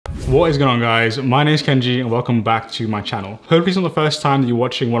What is going on, guys? My name is Kenji and welcome back to my channel. Hopefully it's not the first time that you're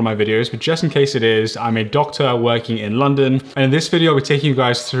watching one of my videos, but just in case it is, I'm a doctor working in London. And in this video, I'll be taking you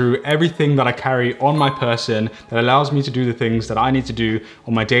guys through everything that I carry on my person that allows me to do the things that I need to do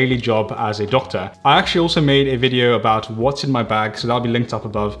on my daily job as a doctor. I actually also made a video about what's in my bag, so that'll be linked up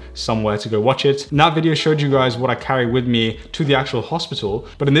above somewhere to go watch it. And that video showed you guys what I carry with me to the actual hospital.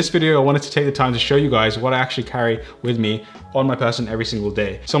 But in this video, I wanted to take the time to show you guys what I actually carry with me on my person every single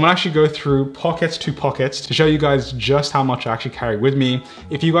day. So I'm gonna actually go through pockets to pockets to show you guys just how much I actually carry with me.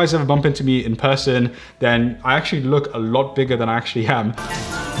 If you guys ever bump into me in person, then I actually look a lot bigger than I actually am,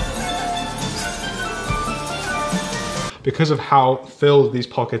 because of how filled these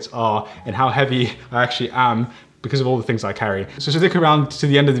pockets are and how heavy I actually am, because of all the things I carry. So stick around to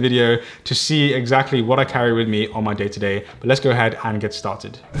the end of the video to see exactly what I carry with me on my day-to-day, but let's go ahead and get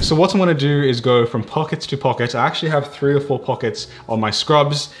started. So what I'm gonna do is go from pockets to pockets. I actually have 3 or 4 pockets on my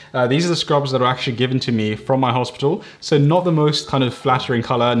scrubs. These are the scrubs that are actually given to me from my hospital. So not the most kind of flattering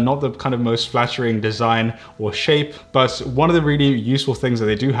color, not the kind of most flattering design or shape, but one of the really useful things that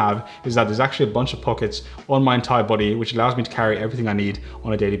they do have is that there's actually a bunch of pockets on my entire body, which allows me to carry everything I need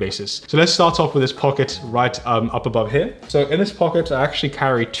on a daily basis. So let's start off with this pocket right up above here. So in this pocket, I actually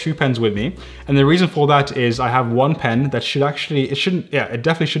carry 2 pens with me. And the reason for that is I have 1 pen that should actually, it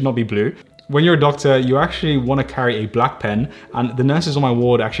definitely should not be blue. When you're a doctor, you actually want to carry a black pen, and the nurses on my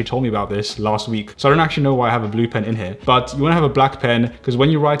ward actually told me about this last week. So I don't actually know why I have a blue pen in here, but you want to have a black pen because when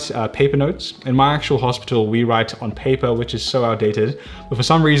you write paper notes, in my actual hospital, we write on paper, which is so outdated, but for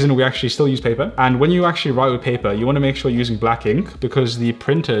some reason we actually still use paper. And when you actually write with paper, you want to make sure you're using black ink, because the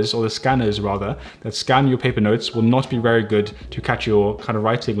printers, or the scanners rather, that scan your paper notes will not be very good to catch your kind of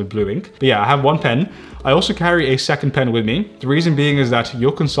writing with blue ink. But yeah, I have 1 pen. I also carry a 2nd pen with me. The reason being is that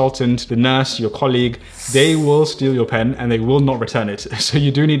your consultant, the nurse, your colleague, they will steal your pen and they will not return it. So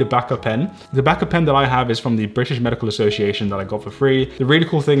you do need a backup pen. The backup pen that I have is from the British Medical Association that I got for free. The really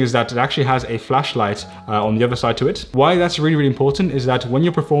cool thing is that it actually has a flashlight on the other side to it. Why that's really, really important is that when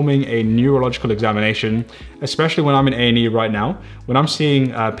you're performing a neurological examination, especially when I'm in A&E right now, when I'm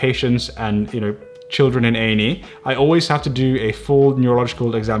seeing patients and, children in A&E, I always have to do a full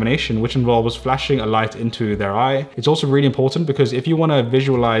neurological examination, which involves flashing a light into their eye. It's also really important because if you want to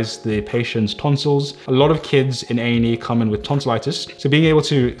visualize the patient's tonsils, a lot of kids in A&E come in with tonsillitis. So being able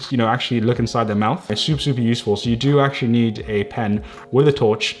to, actually look inside their mouth is super, super useful. So you do actually need a pen with a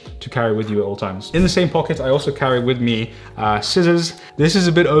torch to carry with you at all times. In the same pocket, I also carry with me scissors. This is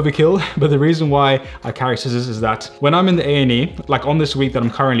a bit overkill, but the reason why I carry scissors is that when I'm in the A&E, like on this week that I'm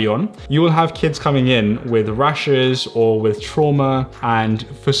currently on, you will have kids coming in with rashes or with trauma, and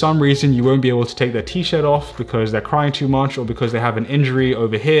for some reason you won't be able to take their t-shirt off because they're crying too much or because they have an injury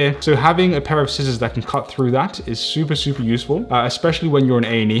over here. So having a pair of scissors that can cut through that is super, super useful, especially when you're in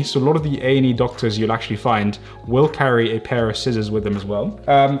A&E. So a lot of the A&E doctors you'll actually find will carry a pair of scissors with them as well.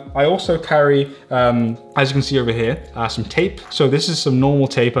 I also carry, as you can see over here, some tape. So this is some normal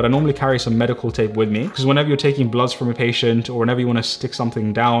tape, but I normally carry some medical tape with me because whenever you're taking bloods from a patient or whenever you want to stick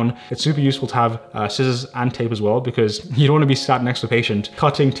something down, it's super useful to have scissors and tape as well, because you don't want to be sat next to a patient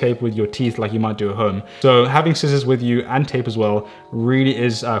cutting tape with your teeth like you might do at home. So having scissors with you and tape as well really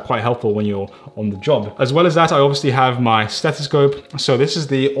is quite helpful when you're on the job. As well as that, I obviously have my stethoscope. So this is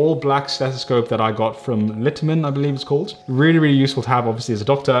the all black stethoscope that I got from Littman, I believe it's called. Really, really useful to have obviously as a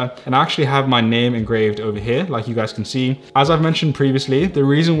doctor. And I actually have my name engraved over here, like you guys can see. As I've mentioned previously, the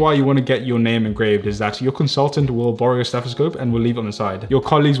reason why you want to get your name engraved is that your consultant will borrow your stethoscope and will leave it on the side. Your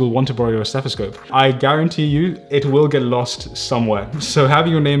colleagues will want to borrow your stethoscope. I guarantee you it will get lost somewhere. So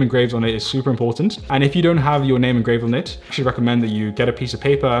having your name engraved on it is super important. And if you don't have your name engraved on it, I actually recommend that you get a piece of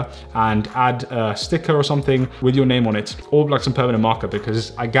paper and add a sticker or something with your name on it, or like some permanent marker,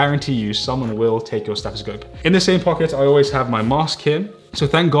 because I guarantee you someone will take your stethoscope. In the same pocket, I always have my mask here. So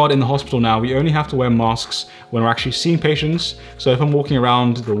thank God in the hospital now, we only have to wear masks when we're actually seeing patients. So if I'm walking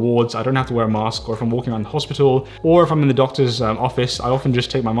around the wards, I don't have to wear a mask, or if I'm walking around the hospital, or if I'm in the doctor's office, I often just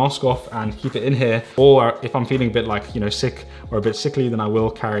take my mask off and keep it in here. Or if I'm feeling a bit like, sick or a bit sickly, then I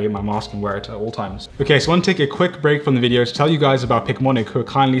will carry my mask and wear it at all times. Okay, so I want to take a quick break from the video to tell you guys about Picmonic, who are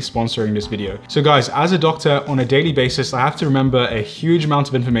kindly sponsoring this video. So guys, as a doctor on a daily basis, I have to remember a huge amount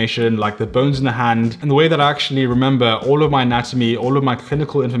of information, like the bones in the hand, and the way that I actually remember all of my anatomy, all of my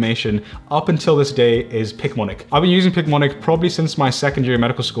clinical information up until this day is Picmonic. I've been using Picmonic probably since my second year of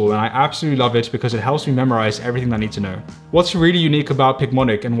medical school, and I absolutely love it because it helps me memorize everything I need to know. What's really unique about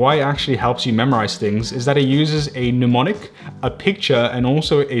Picmonic and why it actually helps you memorize things is that it uses a mnemonic, a picture, and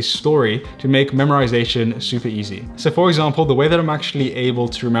also a story to make memorization super easy. So for example, the way that I'm actually able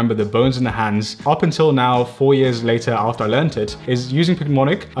to remember the bones in the hands up until now, 4 years later after I learned it, is using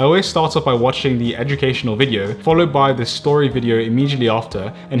Picmonic. I always start off by watching the educational video, followed by the story video immediately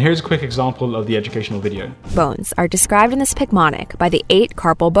after, and here's a quick example of the educational video. Bones are described in this Picmonic by the 8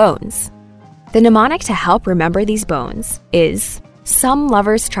 carpal bones. The mnemonic to help remember these bones is, some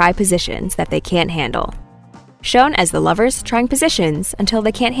lovers try positions that they can't handle, shown as the lovers trying positions until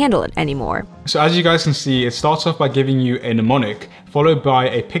they can't handle it anymore. So as you guys can see, it starts off by giving you a mnemonic, followed by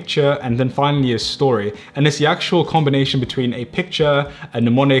a picture, and then finally a story. And it's the actual combination between a picture, a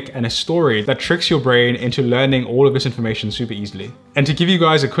mnemonic, and a story that tricks your brain into learning all of this information super easily. And to give you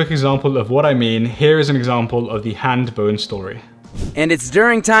guys a quick example of what I mean, here is an example of the hand bone story. And it's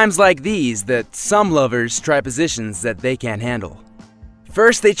during times like these that some lovers try positions that they can't handle.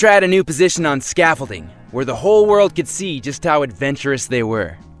 First, they tried a new position on scaffolding, where the whole world could see just how adventurous they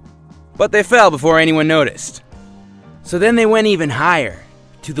were. But they fell before anyone noticed. So then they went even higher,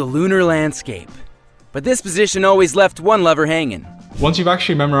 to the lunar landscape. But this position always left one lover hanging. Once you've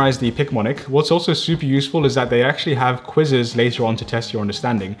actually memorized the Picmonic, what's also super useful is that they actually have quizzes later on to test your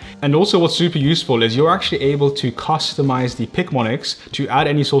understanding. And also what's super useful is you're actually able to customize the Picmonics to add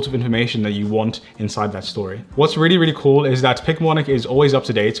any sort of information that you want inside that story. What's really, really cool is that Picmonic is always up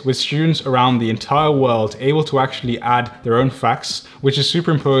to date, with students around the entire world able to actually add their own facts, which is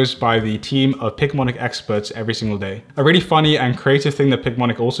superimposed by the team of Picmonic experts every single day. A really funny and creative thing that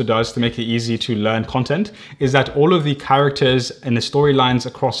Picmonic also does to make it easy to learn content is that all of the characters in the storylines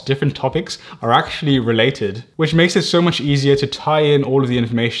across different topics are actually related, which makes it so much easier to tie in all of the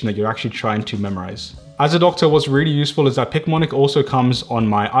information that you're actually trying to memorize. As a doctor, what's really useful is that Picmonic also comes on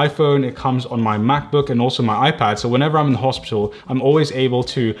my iPhone, it comes on my MacBook, and also my iPad. So whenever I'm in the hospital, I'm always able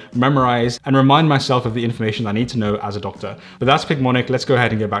to memorize and remind myself of the information I need to know as a doctor. But that's Picmonic. Let's go ahead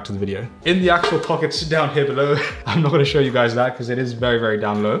and get back to the video. In the actual pockets down here below, I'm not going to show you guys that because it is very, very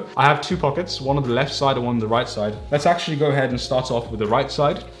down low. I have 2 pockets, one on the left side and one on the right side. Let's actually go ahead and start off with the right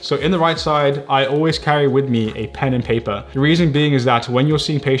side. So in the right side, I always carry with me a pen and paper. The reason being is that when you're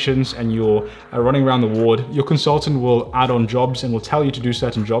seeing patients and you're running around the ward, your consultant will add on jobs and will tell you to do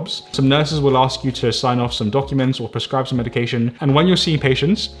certain jobs. Some nurses will ask you to sign off some documents or prescribe some medication. And when you're seeing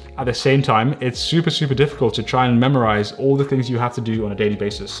patients at the same time, it's super, super difficult to try and memorize all the things you have to do on a daily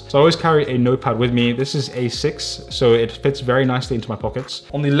basis. So I always carry a notepad with me. This is A6, so it fits very nicely into my pockets.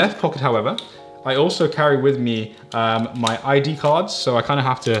 On the left pocket, however, I also carry with me my ID cards, so I kind of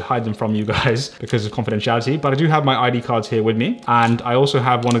have to hide them from you guys because of confidentiality, but I do have my ID cards here with me. And I also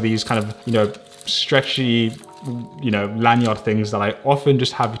have one of these kind of, stretchy, lanyard things that I often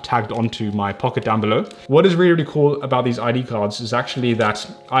just have tagged onto my pocket down below. What is really, really cool about these ID cards is actually that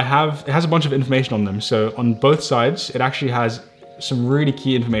it has a bunch of information on them. So on both sides, it actually has some really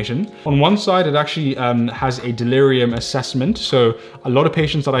key information. On one side, it actually has a delirium assessment. So a lot of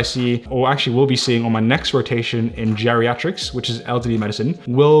patients that I see, or actually will be seeing on my next rotation in geriatrics, which is elderly medicine,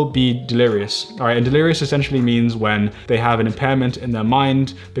 will be delirious. All right, and delirious essentially means when they have an impairment in their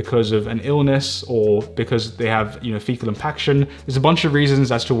mind because of an illness or because they have, fecal impaction. There's a bunch of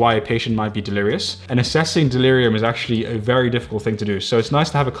reasons as to why a patient might be delirious. And assessing delirium is actually a very difficult thing to do. So it's nice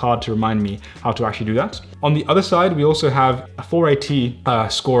to have a card to remind me how to actually do that. On the other side, we also have a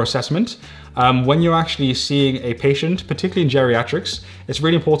 4AT score assessment. When you're actually seeing a patient, particularly in geriatrics, it's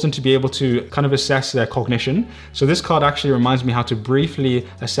really important to be able to kind of assess their cognition. So this card actually reminds me how to briefly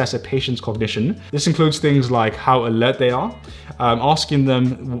assess a patient's cognition. This includes things like how alert they are, asking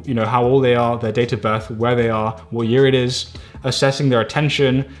them, how old they are, their date of birth, where they are, what year it is, assessing their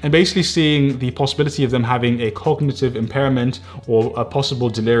attention, and basically seeing the possibility of them having a cognitive impairment or a possible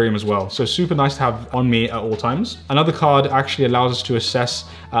delirium as well. So super nice to have on me at all times. Another card actually allows us to assess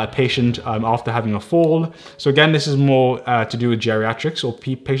a patient after having a fall. So again, this is more to do with geriatrics or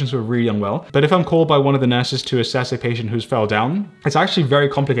patients who are really unwell. But if I'm called by one of the nurses to assess a patient who's fell down, it's actually very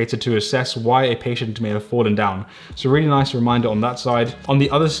complicated to assess why a patient may have fallen down. So really nice reminder on that side. On the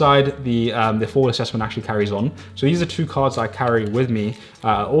other side, the fall assessment actually carries on. So these are 2 cards I carry with me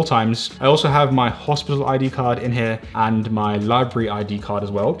at all times. I also have my hospital ID card in here and my library ID card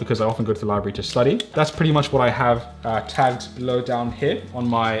as well, because I often go to the library to study. That's pretty much what I have tagged below down here on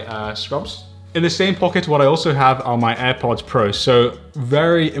my scrubs. In the same pocket, what I also have are my AirPods Pro. So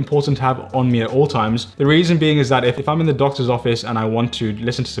very important to have on me at all times. The reason being is that if I'm in the doctor's office and I want to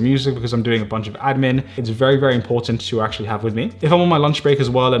listen to some music because I'm doing a bunch of admin, it's very, very important to actually have with me. If I'm on my lunch break as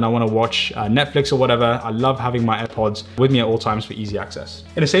well and I want to watch Netflix or whatever, I love having my AirPods with me at all times for easy access.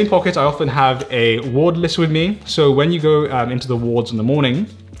 In the same pocket, I often have a ward list with me. So when you go into the wards in the morning,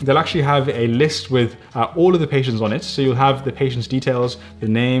 they'll actually have a list with all of the patients on it. So you'll have the patient's details, the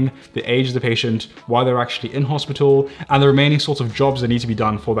name, the age of the patient, why they're actually in hospital, and the remaining sorts of jobs that need to be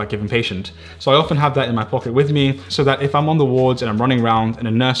done for that given patient. So I often have that in my pocket with me so that if I'm on the wards and I'm running around and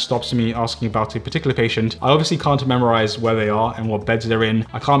a nurse stops me asking about a particular patient, I obviously can't memorize where they are and what beds they're in.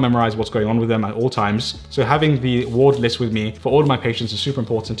 I can't memorize what's going on with them at all times. So having the ward list with me for all of my patients is super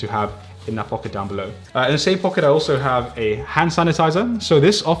important to have in that pocket down below. In the same pocket, I also have a hand sanitizer. So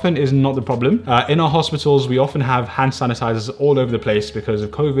this often is not the problem. In our hospitals, we often have hand sanitizers all over the place because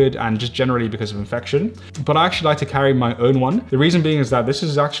of COVID and just generally because of infection. But I actually like to carry my own one. The reason being is that this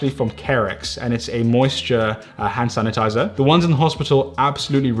is actually from Carex and it's a moisture hand sanitizer. The ones in the hospital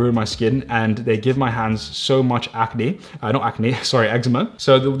absolutely ruin my skin and they give my hands so much acne. Not acne, sorry, eczema.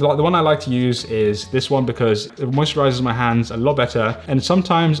 So the one I like to use is this one because it moisturizes my hands a lot better. And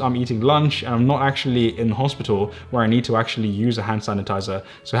sometimes I'm eating lunch and I'm not actually in the hospital where I need to actually use a hand sanitizer.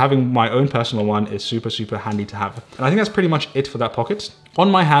 So having my own personal one is super, super handy to have. And I think that's pretty much it for that pocket.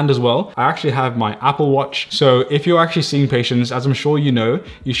 On my hand as well, I actually have my Apple Watch. So if you're actually seeing patients, as I'm sure you know,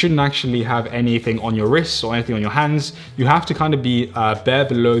 you shouldn't actually have anything on your wrists or anything on your hands. You have to kind of be bare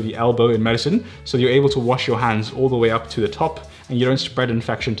below the elbow in medicine. So you're able to wash your hands all the way up to the top and you don't spread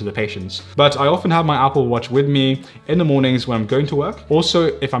infection to the patients. But I often have my Apple Watch with me in the mornings when I'm going to work. Also,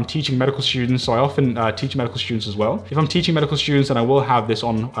 if I'm teaching medical students, so I often teach medical students as well. If I'm teaching medical students, then I will have this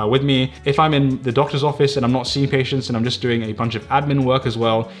on with me. If I'm in the doctor's office and I'm not seeing patients and I'm just doing a bunch of admin work as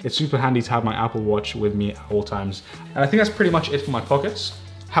well, it's super handy to have my Apple Watch with me at all times. And I think that's pretty much it for my pockets.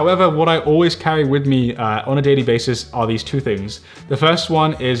 However, what I always carry with me on a daily basis are these two things. The first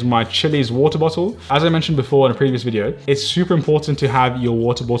one is my Chili's water bottle. As I mentioned before in a previous video, it's super important to have your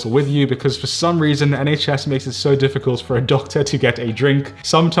water bottle with you because for some reason, the NHS makes it so difficult for a doctor to get a drink.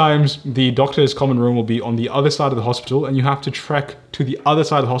 Sometimes the doctor's common room will be on the other side of the hospital and you have to trek to the other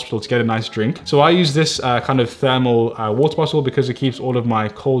side of the hospital to get a nice drink. So I use this kind of thermal water bottle because it keeps all of my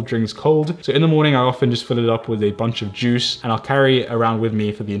cold drinks cold. So in the morning, I often just fill it up with a bunch of juice and I'll carry it around with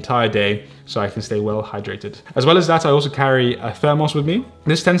me for the entire day so I can stay well hydrated. As well as that, I also carry a thermos with me.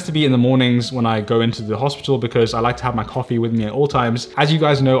 This tends to be in the mornings when I go into the hospital because I like to have my coffee with me at all times. As you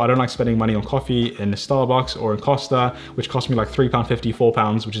guys know, I don't like spending money on coffee in Starbucks or in Costa, which cost me like £3.50,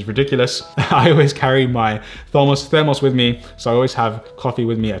 £4, which is ridiculous. I always carry my thermos with me, so I always have coffee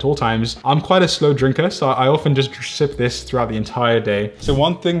with me at all times. I'm quite a slow drinker, so I often just sip this throughout the entire day. So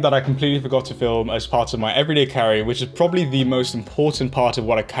one thing that I completely forgot to film as part of my everyday carry, which is probably the most important part of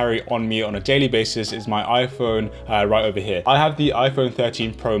what I carry on me on a daily basis, is my iPhone right over here. I have the iPhone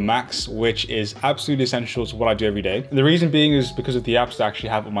 13 Pro Max, which is absolutely essential to what I do every day. And the reason being is because of the apps that I actually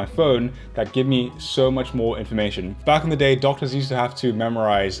have on my phone that give me so much more information. Back in the day, doctors used to have to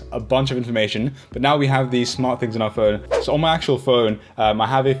memorize a bunch of information, but now we have these smart things on our phone. So on my actual phone, I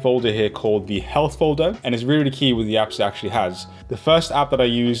have a folder here called the Health folder, and it's really key with the apps it actually has. The first app that I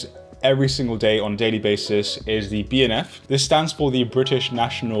use every single day on a daily basis is the BNF. This stands for the British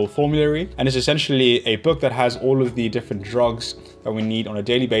National Formulary, and it's essentially a book that has all of the different drugs that we need on a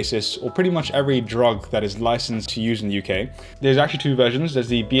daily basis, or pretty much every drug that is licensed to use in the UK. There's actually two versions. There's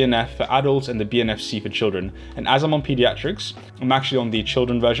the BNF for adults and the BNF-C for children. And as I'm on pediatrics, I'm actually on the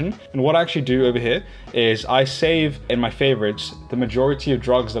children version. And what I actually do over here is I save in my favorites the majority of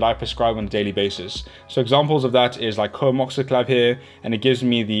drugs that I prescribe on a daily basis. So examples of that is like comoxiclav here, and it gives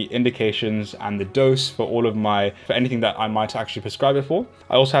me the indications and the dose for for anything that I might actually prescribe it for.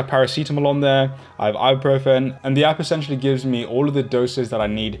 I also have paracetamol on there, I have ibuprofen, and the app essentially gives me all of the doses that I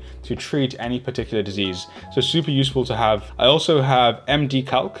need to treat any particular disease. So super useful to have. I also have MD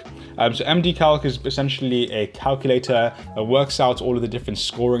Calc. So MD Calc is essentially a calculator that works out all of the different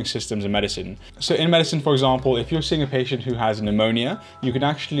scoring systems in medicine. So in medicine, for example, if you're seeing a patient who has pneumonia, you can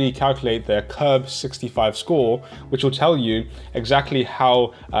actually calculate their CURB 65 score, which will tell you exactly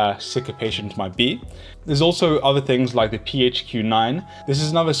how sick a patient might be. There's also other things like the PHQ-9. This is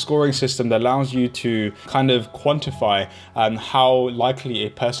another scoring system that allows you to kind of quantify how likely a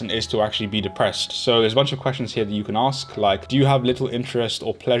person is to actually be depressed. So there's a bunch of questions here that you can ask, like, do you have little interest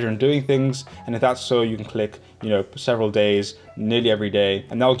or pleasure in doing things? And if that's so, you can click you know, several days, nearly every day,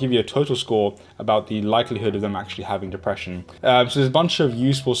 and that will give you a total score about the likelihood of them actually having depression. So there's a bunch of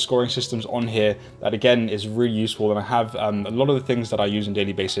useful scoring systems on here that again is really useful, and I have a lot of the things that I use on a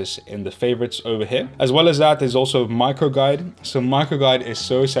daily basis in the favorites over here. As well as that, there's also microguide. So microguide is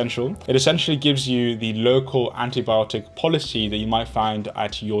so essential. It essentially gives you the local antibiotic policy that you might find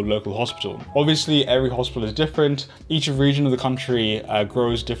at your local hospital. Obviously, every hospital is different. Each region of the country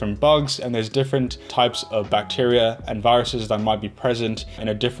grows different bugs, and there's different types of bacteria and viruses that might be present in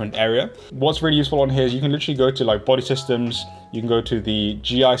a different area. What's really useful on here is you can literally go to like body systems, you can go to the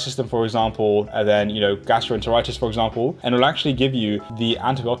GI system, for example, and then, you know, gastroenteritis, for example, and it'll actually give you the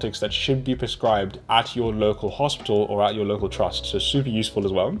antibiotics that should be prescribed at your local hospital or at your local trust. So super useful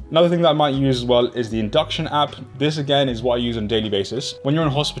as well. Another thing that I might use as well is the induction app. This again is what I use on a daily basis. When you're in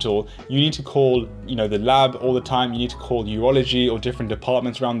a hospital, you need to call, you know, the lab all the time. You need to call urology or different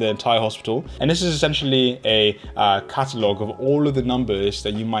departments around the entire hospital. And this is essentially a catalog of all of the numbers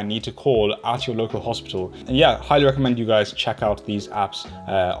that you might need to call at your local hospital. And yeah, highly recommend you guys check out these apps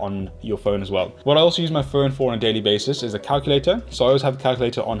on your phone as well. What I also use my phone for on a daily basis is a calculator. So I always have the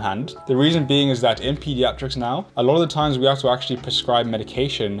calculator on hand. The reason being is that in pediatrics now, a lot of the times we have to actually prescribe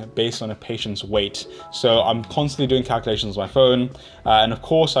medication based on a patient's weight. So I'm constantly doing calculations on my phone. And of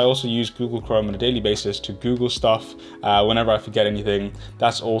course, I also use Google Chrome on a daily basis to Google stuff whenever I forget anything.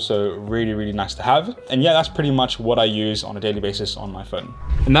 That's also really, really nice to have. And yeah, that's pretty much what I use on a daily basis on my phone.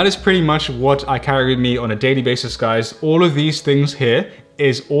 And that is pretty much what I carry with me on a daily basis, guys. All of these things here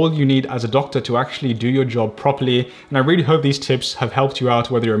is all you need as a doctor to actually do your job properly. And I really hope these tips have helped you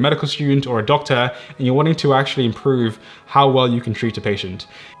out, whether you're a medical student or a doctor and you're wanting to actually improve how well you can treat a patient.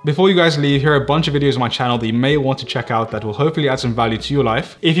 Before you guys leave, here are a bunch of videos on my channel that you may want to check out that will hopefully add some value to your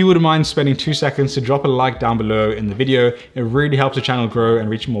life. If you wouldn't mind spending 2 seconds to drop a like down below in the video, it really helps the channel grow and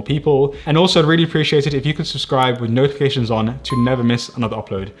reach more people. And also I'd really appreciate it if you could subscribe with notifications on to never miss another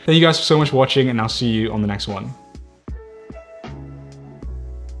upload. Thank you guys so much for watching, and I'll see you on the next one.